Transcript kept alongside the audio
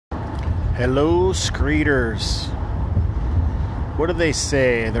Hello, Screeders. What do they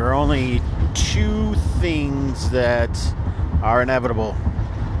say? There are only two things that are inevitable: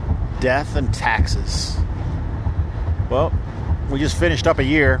 death and taxes. Well, we just finished up a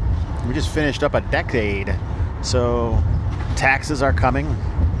year. We just finished up a decade. So, taxes are coming.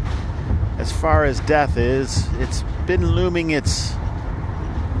 As far as death is, it's been looming its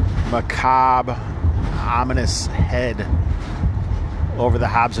macabre, ominous head over the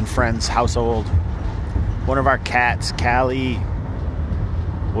Hobbs and Friends household. One of our cats, Callie,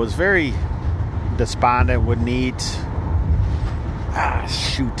 was very despondent, wouldn't eat.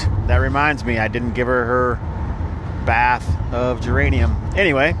 Shoot. That reminds me, I didn't give her bath of geranium.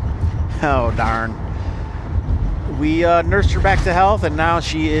 Anyway, oh darn. We nursed her back to health, and now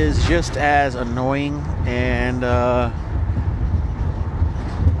she is just as annoying and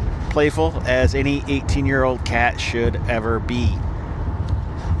playful as any 18-year-old cat should ever be.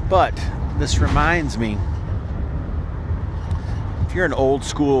 But this reminds me, if you're an old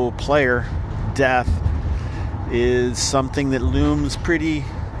school player, death is something that looms pretty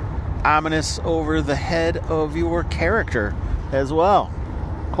ominous over the head of your character as well.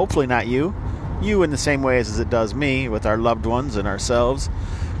 Hopefully not you in the same ways as it does me with our loved ones and ourselves.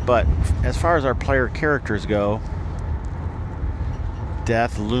 But as far as our player characters go,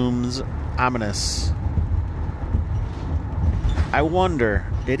 death looms ominous. I wonder,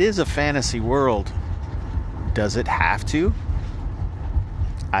 it is a fantasy world. Does it have to?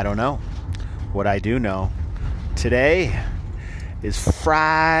 I don't know. What I do know, today is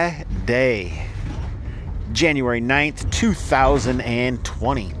Friday, January 9th,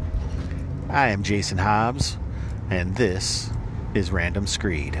 2020. I am Jason Hobbs, and this is Random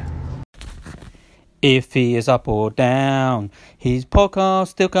Screed. If he is up or down, his podcast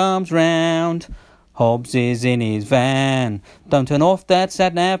still comes round. Hobbs is in his van. Don't turn off that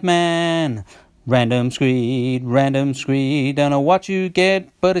sat-nav, man. Random Screed, don't know what you get,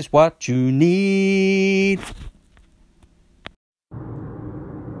 but it's what you need.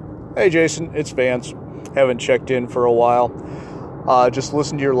 Hey Jason, it's Vance. Haven't checked in for a while. Just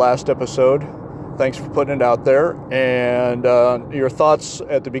listened to your last episode. Thanks for putting it out there. And your thoughts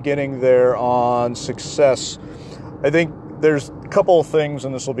at the beginning there on success. I think there's a couple of things,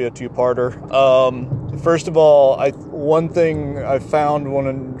 and this will be a two-parter. First of all, one thing I found when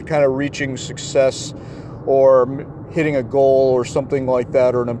I'm kind of reaching success or hitting a goal or something like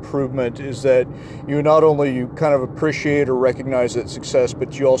that, or an improvement, is that you not only you kind of appreciate or recognize that success,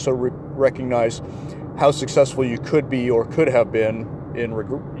 but you also recognize how successful you could be or could have been in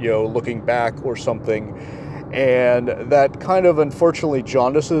looking back or something. And that kind of unfortunately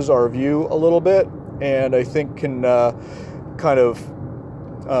jaundices our view a little bit, and I think can kind of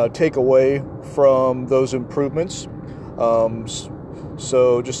take away from those improvements.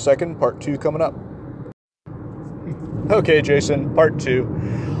 So just a second, part 2 coming up. Okay, Jason, part 2.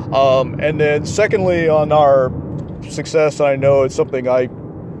 And then secondly, on our success, I know it's something I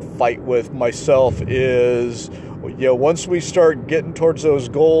fight with myself, is once we start getting towards those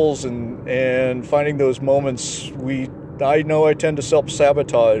goals and finding those moments, I know I tend to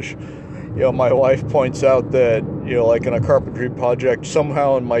self-sabotage. My wife points out that, like in a carpentry project,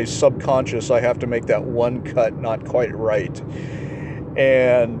 somehow in my subconscious, I have to make that one cut not quite right.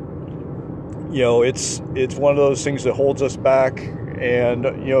 And, it's one of those things that holds us back and,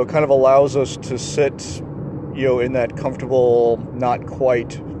 kind of allows us to sit, in that comfortable, not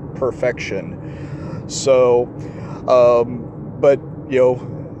quite perfection. So, but,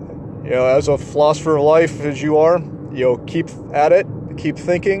 as a philosopher of life as you are, keep at it, keep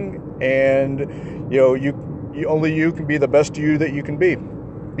thinking, and you can be the best you that you can be.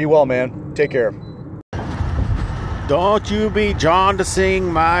 Be well, man. Take care. Don't you be jaundicing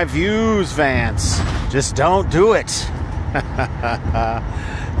my views, Vance. Just don't do it.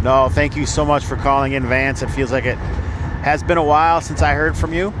 No, thank you so much for calling in, Vance. It feels like it has been a while since I heard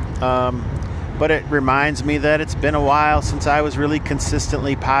from you. But it reminds me that it's been a while since I was really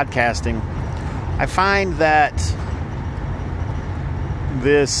consistently podcasting. I find that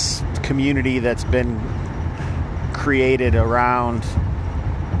this community that's been created around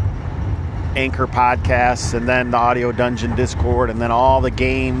Anchor podcasts, and then the Audio Dungeon Discord, and then all the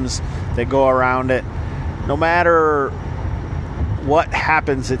games that go around it, no matter what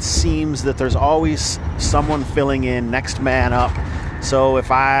happens, it seems that there's always someone filling in, next man up. So if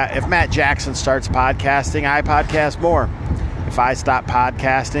Matt Jackson starts podcasting, I podcast more. If I stop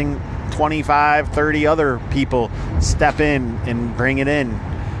podcasting, 25, 30 other people step in and bring it in.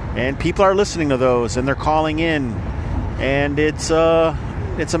 And people are listening to those, and they're calling in. And it's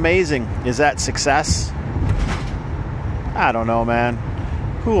amazing. Is that success? I don't know, man.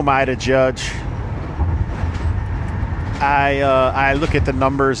 who am I to judge? I look at the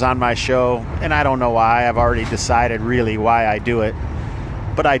numbers on my show, and I don't know why. I've already decided really why I do it,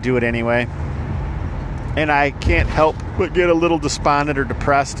 but I do it anyway. And I can't help but get a little despondent or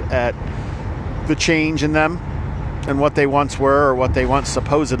depressed at the change in them and what they once were or what they once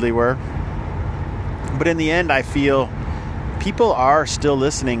supposedly were. But in the end, I feel people are still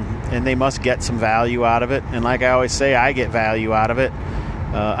listening, and they must get some value out of it. And like I always say, I get value out of it.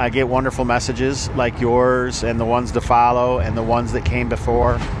 I get wonderful messages like yours and the ones to follow and the ones that came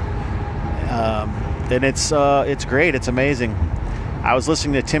before. And it's great. It's amazing. I was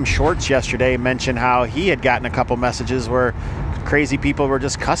listening to Tim Shorts yesterday mention how he had gotten a couple messages where crazy people were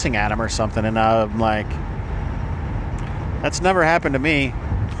just cussing at him or something. And I'm like, that's never happened to me.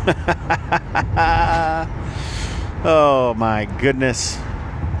 Oh, my goodness.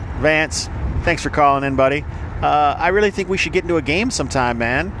 Vance, thanks for calling in, buddy. I really think we should get into a game sometime,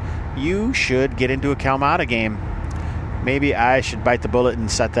 man. You should get into a Kalmata game. Maybe I should bite the bullet and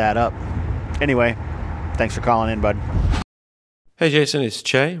set that up. Anyway, thanks for calling in, bud. Hey, Jason, it's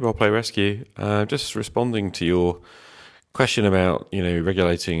Che, Roleplay Rescue. Just responding to your question about,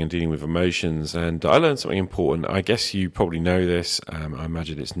 regulating and dealing with emotions. And I learned something important. I guess you probably know this. I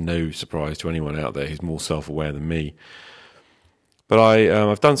imagine it's no surprise to anyone out there who's more self-aware than me. But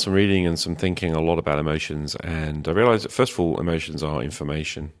I've done some reading and some thinking a lot about emotions, and I realized that, first of all, emotions are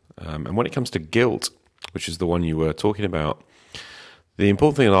information. And when it comes to guilt, which is the one you were talking about, the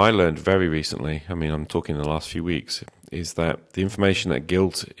important thing that I learned very recently, I'm talking in the last few weeks, is that the information that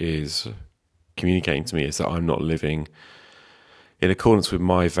guilt is communicating to me is that I'm not living in accordance with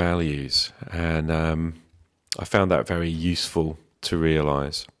my values. And I found that very useful to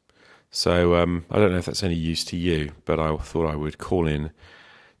realize. So I don't know if that's any use to you, but I thought I would call in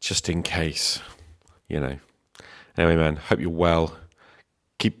just in case, Anyway, man, hope you're well.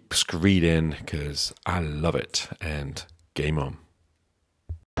 Keep screeding, because I love it. And game on.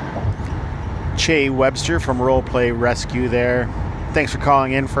 Che Webster from Roleplay Rescue there. Thanks for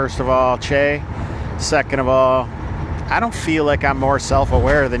calling in, first of all, Che. Second of all, I don't feel like I'm more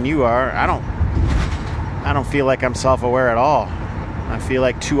self-aware than you are. I don't feel like I'm self-aware at all. I feel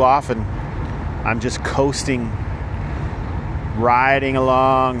like too often I'm just coasting, riding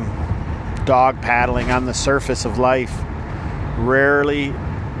along, dog paddling on the surface of life, rarely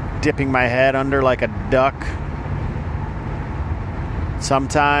dipping my head under like a duck,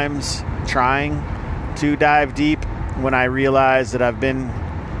 sometimes trying to dive deep when I realize that I've been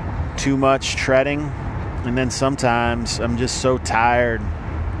too much treading, and then sometimes I'm just so tired.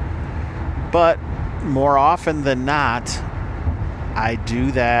 But more often than not, I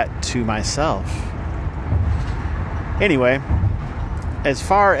do that to myself. Anyway, as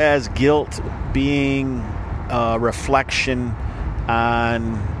far as guilt being a reflection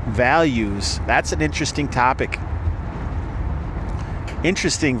on values, that's an interesting topic.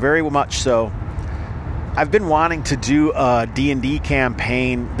 Interesting, very much so. I've been wanting to do a D&D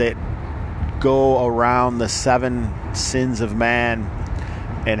campaign that go around the 7 sins of man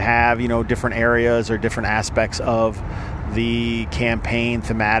and have, different areas or different aspects of the campaign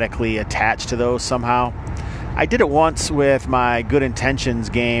thematically attached to those somehow. I did it once with my Good Intentions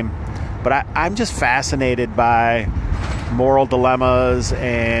game, but I'm just fascinated by moral dilemmas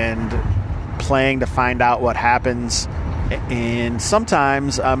and playing to find out what happens. And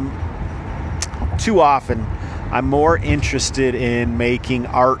sometimes, too often, I'm more interested in making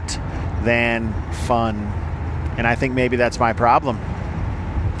art than fun. And I think maybe that's my problem.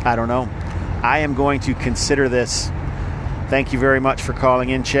 I don't know. I am going to consider this. Thank you very much for calling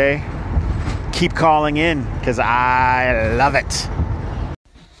in, Che. Keep calling in, because I love it.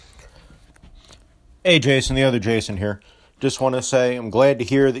 Hey, Jason, the other Jason here. Just want to say I'm glad to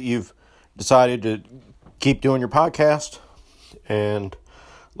hear that you've decided to keep doing your podcast, and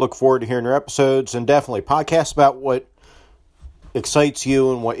look forward to hearing your episodes, and definitely podcasts about what excites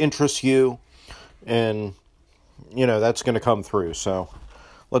you and what interests you, and, that's going to come through. So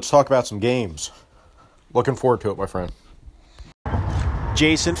let's talk about some games. Looking forward to it, my friend.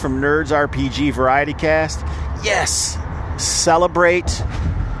 Jason from Nerds RPG Variety Cast. Yes, celebrate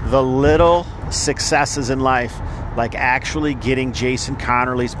the little successes in life, like actually getting Jason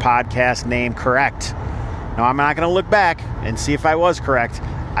Connerly's podcast name correct. Now, I'm not going to look back and see if I was correct.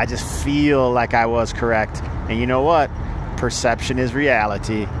 I just feel like I was correct. And you know what? Perception is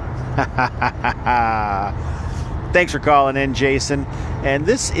reality. Thanks for calling in, Jason. And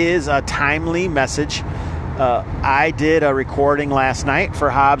this is a timely message. I did a recording last night for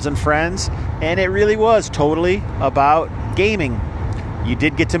Hobbs and Friends, and it really was totally about gaming. You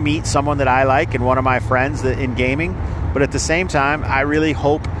did get to meet someone that I like and one of my friends in gaming But at the same time, I really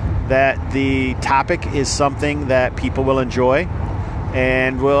hope that the topic is something that people will enjoy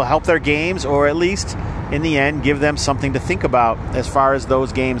and will help their games, or at least in the end give them something to think about as far as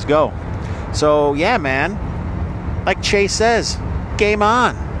those games go. So yeah, man, like Chase says, game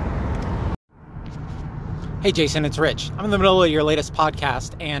on. Hey Jason, it's Rich. I'm in the middle of your latest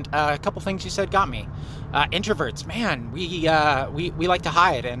podcast, and a couple things you said got me. Introverts, man, we like to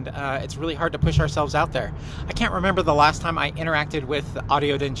hide, and it's really hard to push ourselves out there. I can't remember the last time I interacted with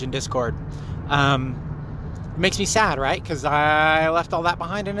Audio Dungeon Discord. It makes me sad, right? Because I left all that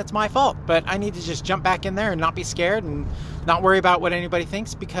behind, and it's my fault. But I need to just jump back in there and not be scared and not worry about what anybody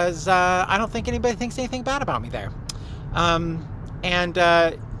thinks, because I don't think anybody thinks anything bad about me there.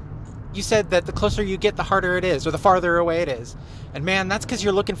 You said that the closer you get, the harder it is, or the farther away it is. And man, that's because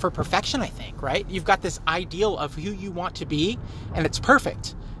you're looking for perfection, I think, right? You've got this ideal of who you want to be, and it's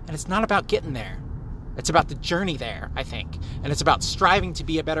perfect. And it's not about getting there. It's about the journey there, I think. And it's about striving to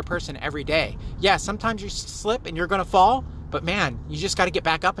be a better person every day. Yeah, sometimes you slip and you're going to fall, but man, you just got to get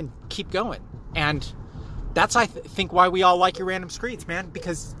back up and keep going. And that's, I think, why we all like your Random Screeds, man,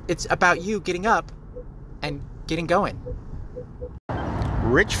 because it's about you getting up and getting going.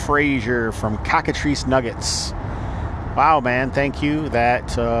 Rich Frazier from Cockatrice Nuggets. Wow, man, thank you.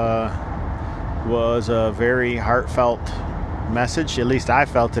 That was a very heartfelt message. At least I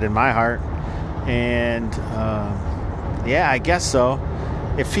felt it in my heart. And yeah, I guess so.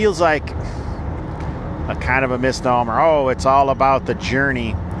 It feels like a kind of a misnomer. Oh, it's all about the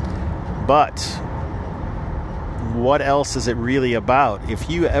journey. But what else is it really about? If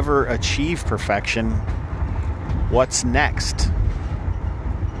you ever achieve perfection, what's next?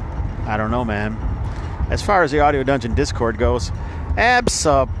 I don't know, man. As far as the Audio Dungeon Discord goes,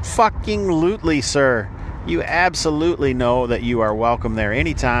 abso-fucking-lutely, sir. You absolutely know that you are welcome there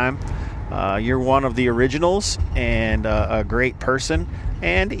anytime. You're one of the originals and a great person.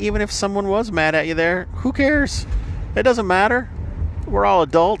 And even if someone was mad at you there, who cares? It doesn't matter. We're all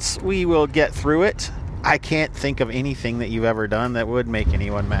adults. We will get through it. I can't think of anything that you've ever done that would make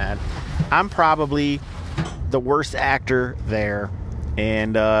anyone mad. I'm probably the worst actor there.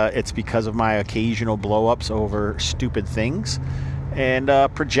 And it's because of my occasional blow-ups over stupid things and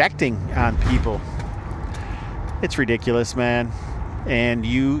projecting on people. It's ridiculous, man. And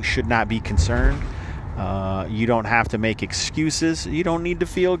you should not be concerned. You don't have to make excuses. You don't need to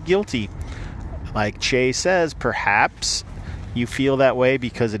feel guilty. Like Che says, perhaps you feel that way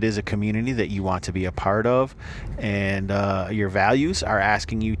because it is a community that you want to be a part of. And your values are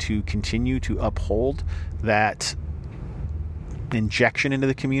asking you to continue to uphold that injection into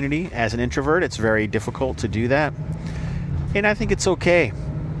the community. As an introvert, it's very difficult to do that, and I think it's okay.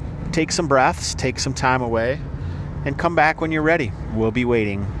 Take some breaths, take some time away, and come back when you're ready. We'll be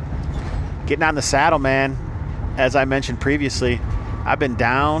waiting. Getting on the saddle, man. As I mentioned previously, I've been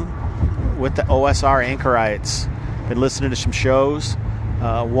down with the OSR anchorites. Been listening to some shows.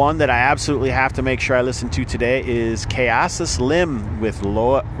 One that I absolutely have to make sure I listen to today is Chaosis Limb with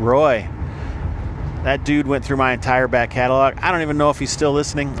Roy. That dude went through my entire back catalog. I don't even know if he's still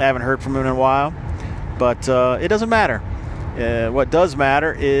listening. I haven't heard from him in a while. But it doesn't matter. What does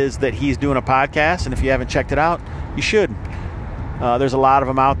matter is that he's doing a podcast, and if you haven't checked it out, you should. There's a lot of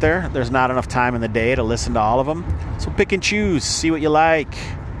them out there. There's not enough time in the day to listen to all of them. So pick and choose. See what you like.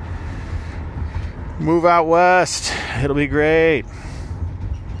 Move out west. It'll be great.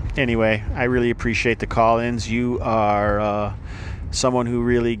 Anyway, I really appreciate the call-ins. You are someone who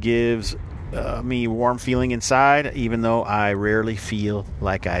really gives me warm feeling inside, even though I rarely feel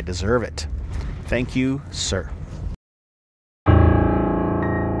like I deserve it. Thank you, sir.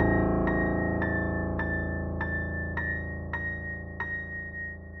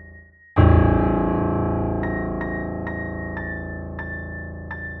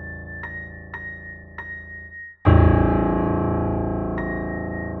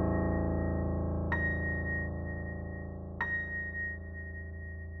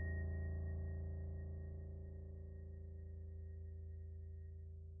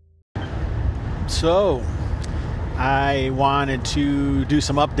 So, I wanted to do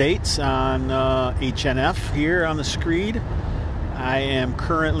some updates on HNF here on the Screed. I am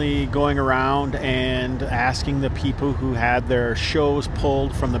currently going around and asking the people who had their shows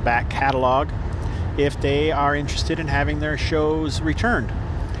pulled from the back catalog if they are interested in having their shows returned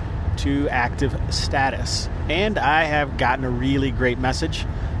to active status. And I have gotten a really great message.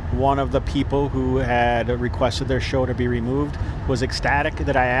 One of the people who had requested their show to be removed was ecstatic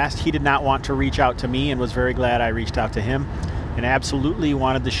that I asked. He did not want to reach out to me and was very glad I reached out to him and absolutely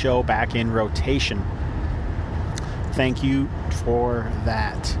wanted the show back in rotation. Thank you for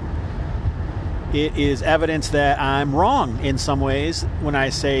that. it is evidence that I'm wrong in some ways when I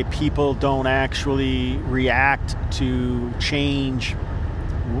say people don't actually react to change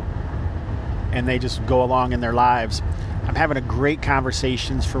and they just go along in their lives. I'm having a great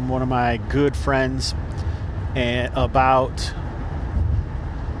conversations from one of my good friends about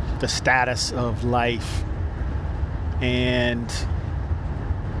the status of life and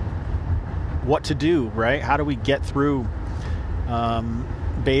what to do, right? How do we get through?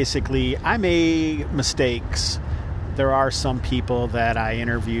 Basically, I make mistakes. There are some people that I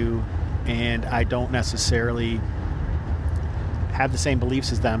interview and I don't necessarily have the same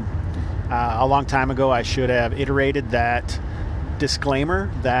beliefs as them. A long time ago, I should have iterated that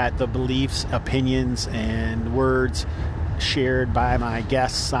disclaimer that the beliefs, opinions, and words shared by my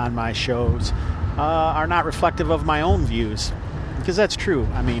guests on my shows are not reflective of my own views, because that's true.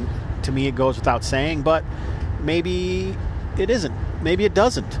 I mean, to me it goes without saying, but maybe it isn't. Maybe it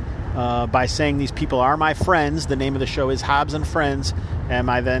doesn't. By saying these people are my friends, the name of the show is Hobbs and Friends, am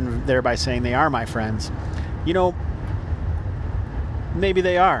I then thereby saying they are my friends? You know, maybe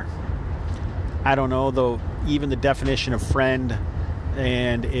they are. I don't know, though. Even the definition of friend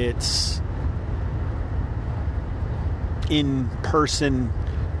and its in-person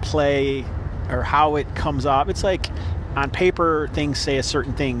play or how it comes off, it's like on paper things say a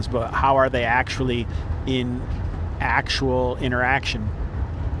certain things, but how are they actually in actual interaction?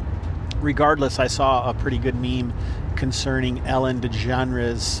 Regardless, I saw a pretty good meme concerning Ellen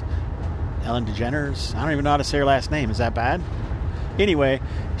DeGeneres. I don't even know how to say her last name. Is that bad? Anyway,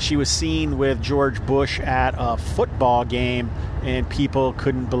 she was seen with George Bush at a football game, and people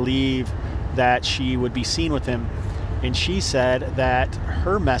couldn't believe that she would be seen with him. And she said that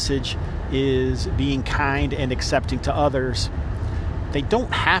her message is being kind and accepting to others. They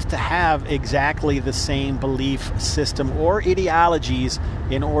don't have to have exactly the same belief system or ideologies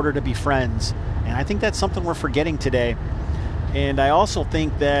in order to be friends. And I think that's something we're forgetting today. And I also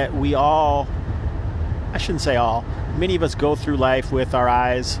think that we all, I shouldn't say all, many of us go through life with our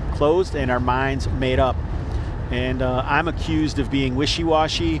eyes closed and our minds made up. And I'm accused of being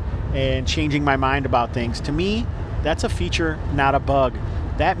wishy-washy and changing my mind about things. To me, that's a feature, not a bug.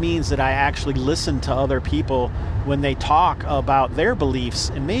 That means that I actually listen to other people when they talk about their beliefs,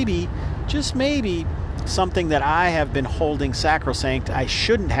 and maybe, just maybe, something that I have been holding sacrosanct I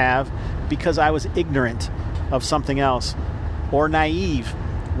shouldn't have because I was ignorant of something else or naive.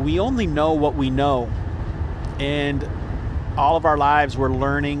 We only know what we know, and all of our lives we're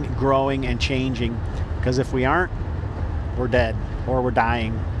learning, growing, and changing, because if we aren't, we're dead or we're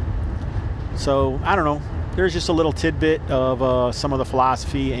dying. So I don't know. There's just a little tidbit of some of the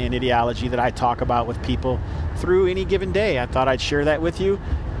philosophy and ideology that I talk about with people through any given day. I thought I'd share that with you,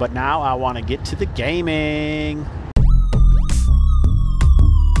 but now I want to get to the gaming.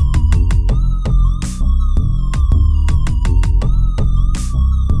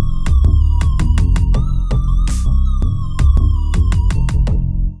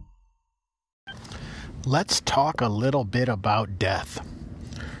 Let's talk a little bit about death.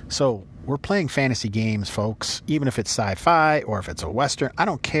 So, we're playing fantasy games, folks, even if it's sci-fi or if it's a Western. I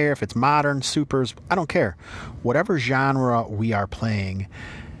don't care if it's modern, supers. I don't care. Whatever genre we are playing,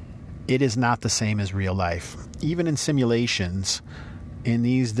 it is not the same as real life. Even in simulations, in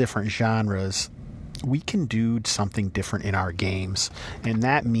these different genres, we can do something different in our games. And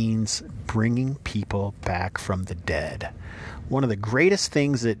that means bringing people back from the dead. One of the greatest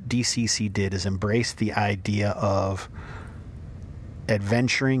things that DCC did is embrace the idea of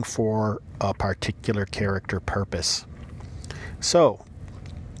adventuring for a particular character purpose. So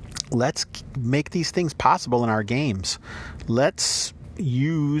let's make these things possible in our games. Let's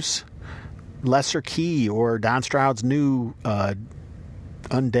use Lesser Key or Don Stroud's new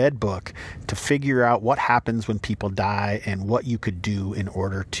Undead book to figure out what happens when people die and what you could do in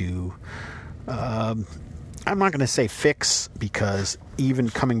order to I'm not going to say fix, because even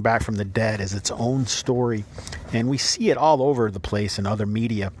coming back from the dead is its own story, and we see it all over the place in other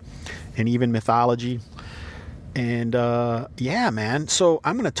media and even mythology. And yeah, man, so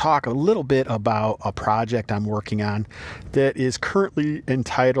I'm going to talk a little bit about a project I'm working on that is currently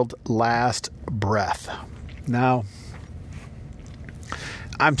entitled Last Breath. Now,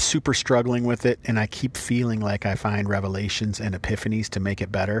 I'm super struggling with it, and I keep feeling like I find revelations and epiphanies to make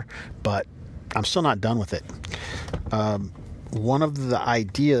it better, but I'm still not done with it. One of the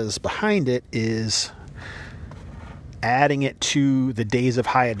ideas behind it is adding it to the Days of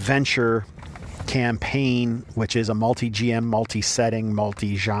High Adventure campaign, which is a multi-GM, multi-setting,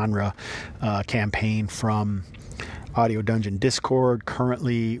 multi-genre campaign from Audio Dungeon Discord,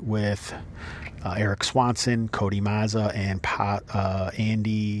 currently with Eric Swanson, Cody Mazza, and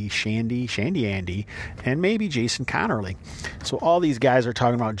Shandy Andy, and maybe Jason Connerly. So all these guys are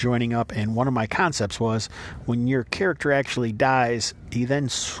talking about joining up, and one of my concepts was when your character actually dies, he then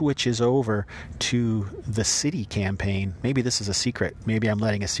switches over to the city campaign. Maybe this is a secret. Maybe I'm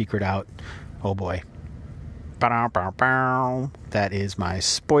letting a secret out. Oh boy. That is my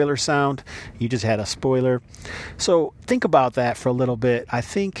spoiler sound. You just had a spoiler. So think about that for a little bit. I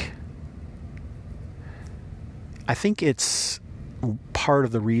think it's part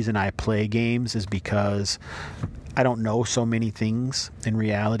of the reason I play games is because I don't know so many things in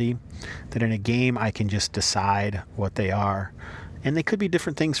reality that in a game I can just decide what they are. And they could be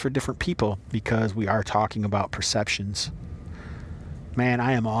different things for different people because we are talking about perceptions. Man,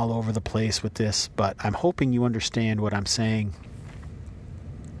 I am all over the place with this, but I'm hoping you understand what I'm saying.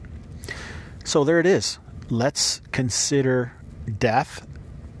 So there it is. Let's consider death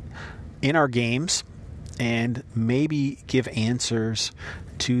in our games and maybe give answers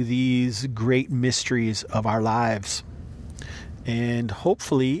to these great mysteries of our lives. And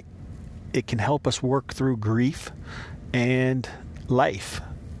hopefully it can help us work through grief and life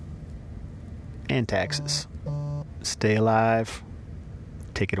and taxes. Stay alive.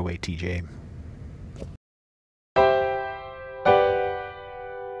 Take it away, TJ.